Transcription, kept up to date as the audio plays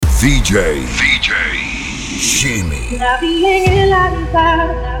DJ Shimi. La vi en el altar,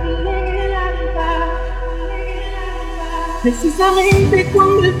 precisamente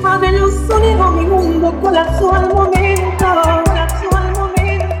cuando el Padre los unió, mi mundo colapsó al momento.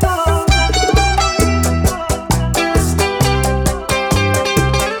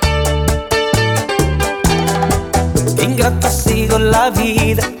 Ingrata ha sido la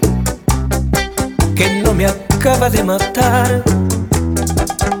vida que no me acaba de matar.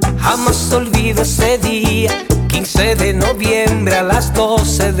 Jamás olvido ese día, 15 de noviembre a las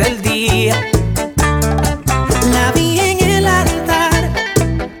 12 del día. La vi en el altar,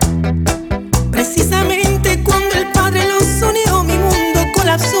 precisamente cuando el Padre los unió, mi mundo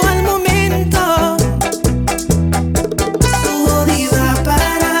colapsó al momento. Su odio iba a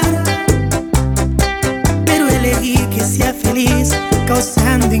parar, pero elegí que sea feliz,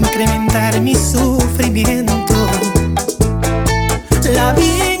 causando incrementar mi sufrimiento. La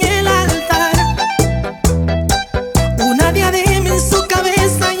vi en el altar, una diadema en su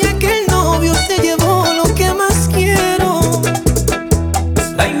cabeza, ya que el novio se llevó lo que más quiero.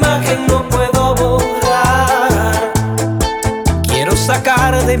 La imagen no puedo borrar, quiero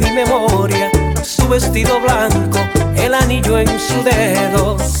sacar de mi memoria su vestido blanco, el anillo en su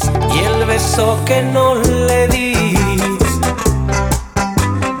dedo y el beso que no le di.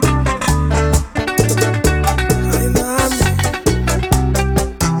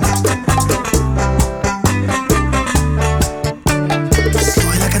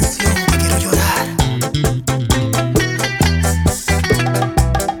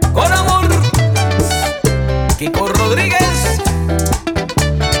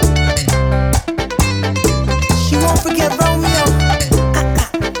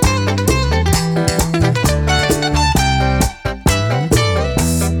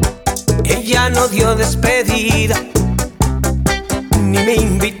 No dio despedida, ni me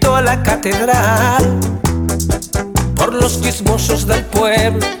invitó a la catedral. Por los chismosos del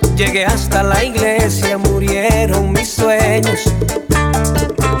pueblo llegué hasta la iglesia, murieron mis sueños.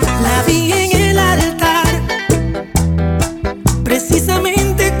 La vi en el altar,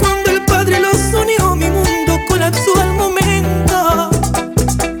 precisamente cuando el Padre los unió, mi mundo colapsó al momento.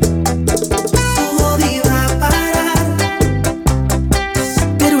 Su odio iba a parar,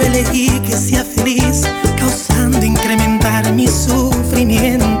 pero elegí que sea feliz, causando incrementar mi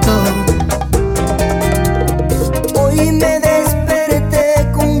sufrimiento. Hoy me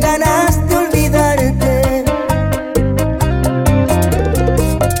desperté con ganas de olvidarte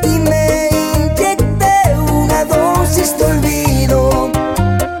y me inyecté una dosis de olvido.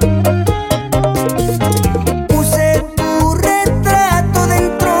 Puse tu retrato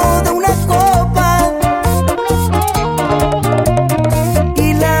dentro de una copa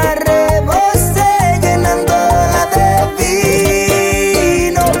y la rebosé llenándola de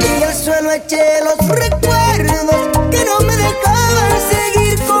vino, y al suelo eché los recuerdos que no me dejaban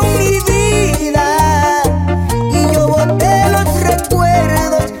seguir con mi vida. Y yo boté los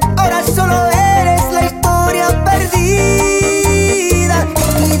recuerdos, ahora solo eres la historia perdida.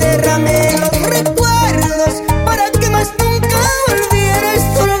 Y derramé los recuerdos para que más nunca volviera a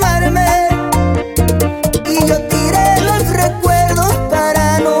estorbarme. Y yo tiré los recuerdos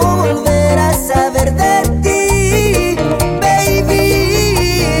para no volver a saber de ti, baby.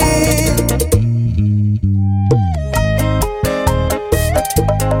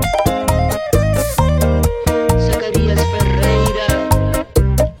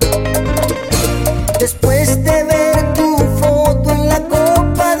 Después de ver tu foto en la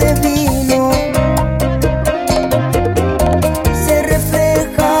copa de vino, se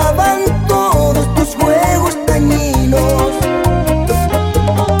reflejaban todos tus juegos dañinos,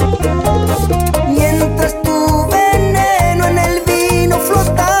 mientras tu veneno en el vino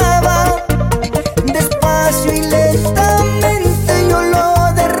flotaba. Despacio y lentamente yo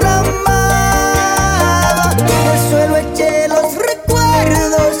lo derramaba. Al suelo eché los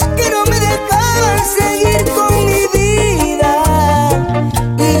recuerdos que no me dejaban seguir con mi vida.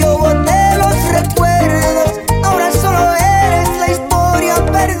 Y yo boté los recuerdos, ahora solo eres la historia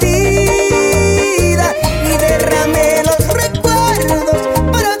perdida. Y derramé los recuerdos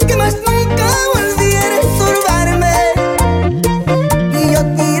para que más nunca volviera a estorbarme. Y yo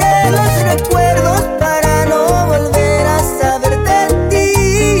tiré los recuerdos para no volver a saber de ti,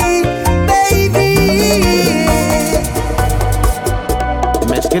 baby.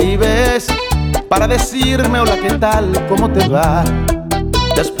 Me escribes para decirme hola, ¿qué tal? ¿Cómo te va?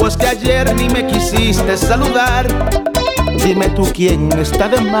 Después que ayer ni me quisiste saludar, dime tú quién está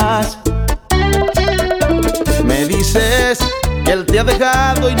de más. Me dices que él te ha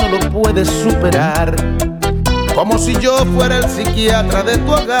dejado y no lo puedes superar. como si yo fuera el psiquiatra de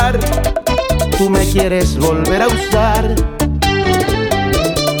tu hogar. Tú me quieres volver a usar.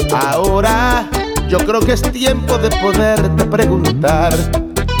 Ahora yo creo que es tiempo de poderte preguntar: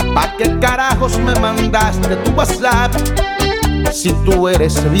 ¿pa' qué carajos me mandaste tu WhatsApp si tú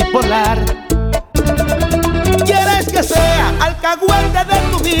eres bipolar? ¿Quieres que sea alcahuete de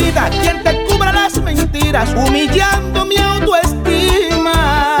tu vida quien te cubra las mentiras, humillando mi autoestima?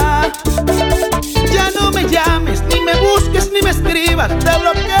 Ya no me llames, ni me busques, ni me escribas. Te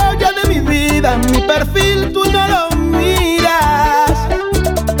bloqueo ya de mi vida, mi perfil tú no lo miras.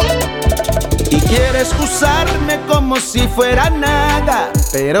 Y quieres usarme como si fuera nada,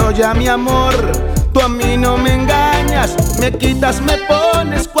 pero ya mi amor, tú a mí no me engañas. Me quitas, me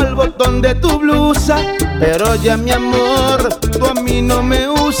pones cual botón de tu blusa, pero ya mi amor, tú a mí no me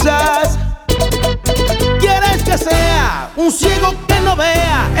usas. Quieres que sea un ciego que no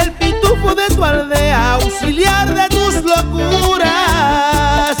vea, el pitufo de tu aldea, auxiliar de tus locuras,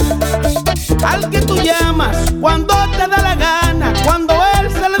 al que tú llamas cuando te da la gana, cuando él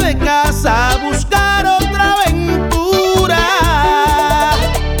sale de casa a buscar otra aventura.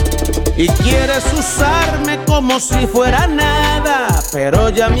 Y quieres usarme como si fuera nada, pero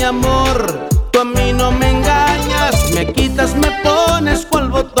ya mi amor, tú a mí no me engañas. Me quitas, me pones cual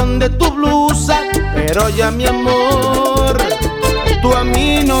botón de tu blusa, pero ya mi amor, tú a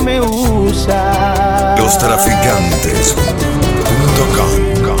mí no me usas.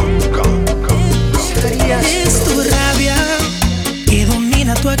 Lostraficantes.com. Es tu rabia que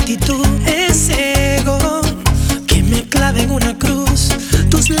domina tu actitud, ese ego que me clava en una cruz.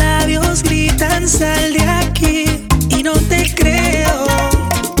 Tus labios gritan sal de aquí y no te creo.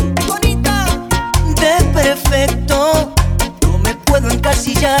 Bonita, de perfecto, no me puedo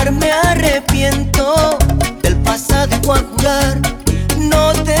encasillar, me arrepiento del pasado y voy a jurar.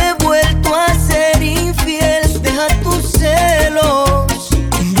 No te he vuelto a ser infiel, deja tus celos.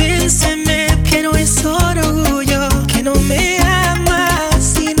 Convénceme que no es orgullo, que no me amas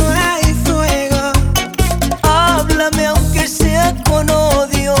si no hay fuego. Háblame aunque sea con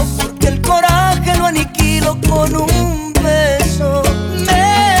odio, porque el coraje lo aniquilo con un beso.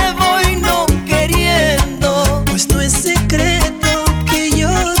 Me voy no queriendo, Pues no es secreto que yo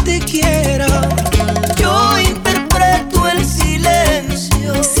te quiero. yo interpreto el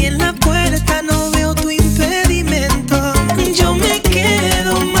silencio. Si en la puerta no veo tu impedimento, yo me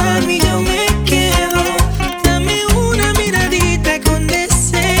quedo, mami, yo me quedo. Dame una miradita con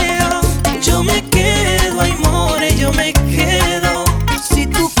deseo. Yo me quedo, ay more, yo me quedo. Si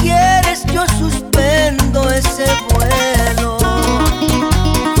tú quieres yo suspendo ese vuelo.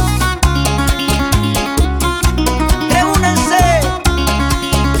 Reúnanse.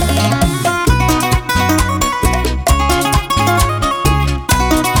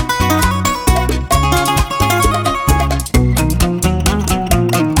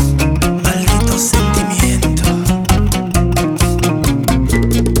 Maldito sentimiento.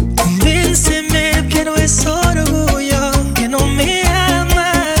 Convénceme que no es orgullo, que no me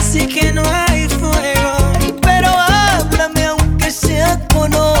amas y que no hay fuego. Pero háblame aunque sea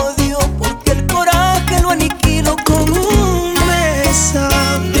con odio, porque el coraje lo aniquilo con Con un beso,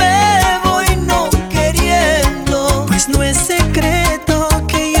 me voy no queriendo. pues no es secreto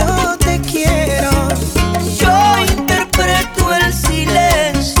que yo te quiero. Yo interpreto el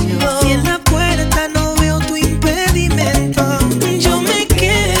silencio. Si en la puerta no veo tu impedimento, yo me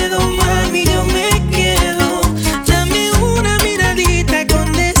quedo, mami, yo me quedo. Dame una miradita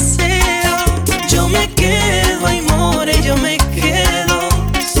con deseo. Yo me quedo, ay more, yo me quedo.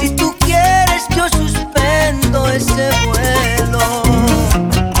 Si tú quieres yo suspendo ese vuelo.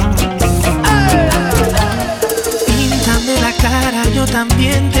 Píntame la cara, yo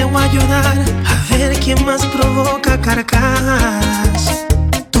también te voy a ayudar a ver quién más provoca carcajadas.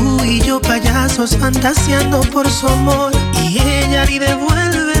 Tú y yo payasos fantaseando por su amor, y ella ni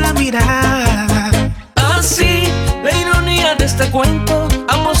devuelve la mirada. Así, la ironía de este cuento,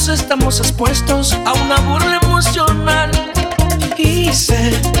 ambos estamos expuestos a una burla emocional. Y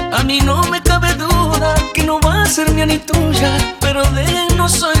sé, a mí no me cabe duda que no va a ser mía ni tuya, pero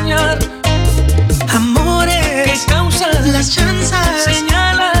déjenos soñar. ¿Qué Amores, causan las chanzas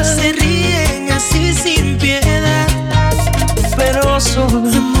señalas? se ríen así sin piedad. Pero son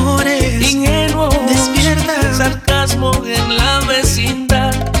Amores ingenuos, despierta, sarcasmo en la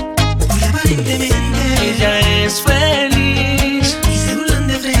vecindad. porque aparentemente Ella es feliz, y se burlan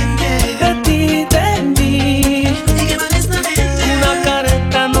de frente. de ti, de mí. Y que malestamente Una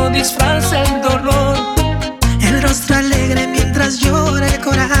careta no disfraza el dolor. el rostro alegre mientras llora el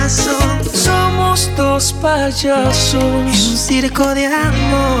corazón. Somos dos payasos En un circo de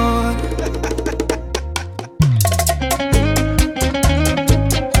amor.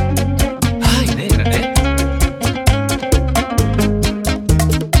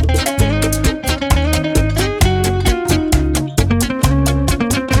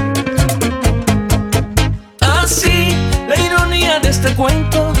 este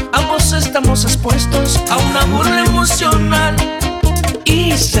cuento ambos estamos expuestos a una burla emocional.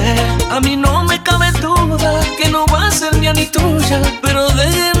 Y sé, a mí no me cabe duda que no va a ser mía ni tuya, pero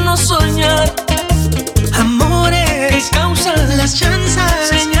déjenos soñar. Amores que causan las chanzas,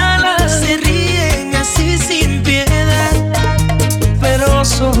 señalan, se ríen así sin piedad, pero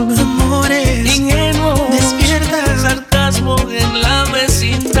son amores ingenuos, despiertan sarcasmo en la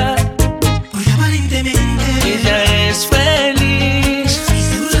vecindad. Porque aparentemente ella es feliz y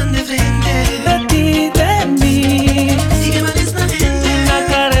se burlan de frente de ti, de mí. y que mal esta gente. La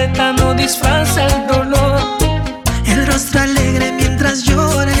careta no disfraza el dolor, El rostro alegre mientras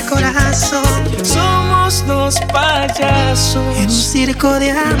llora el corazón. somos dos payasos En un circo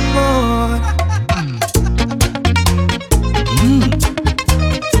de amor.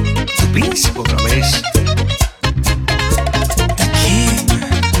 Tu príncipe otra vez.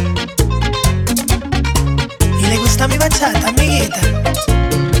 Y le gusta mi bachata, amiguita.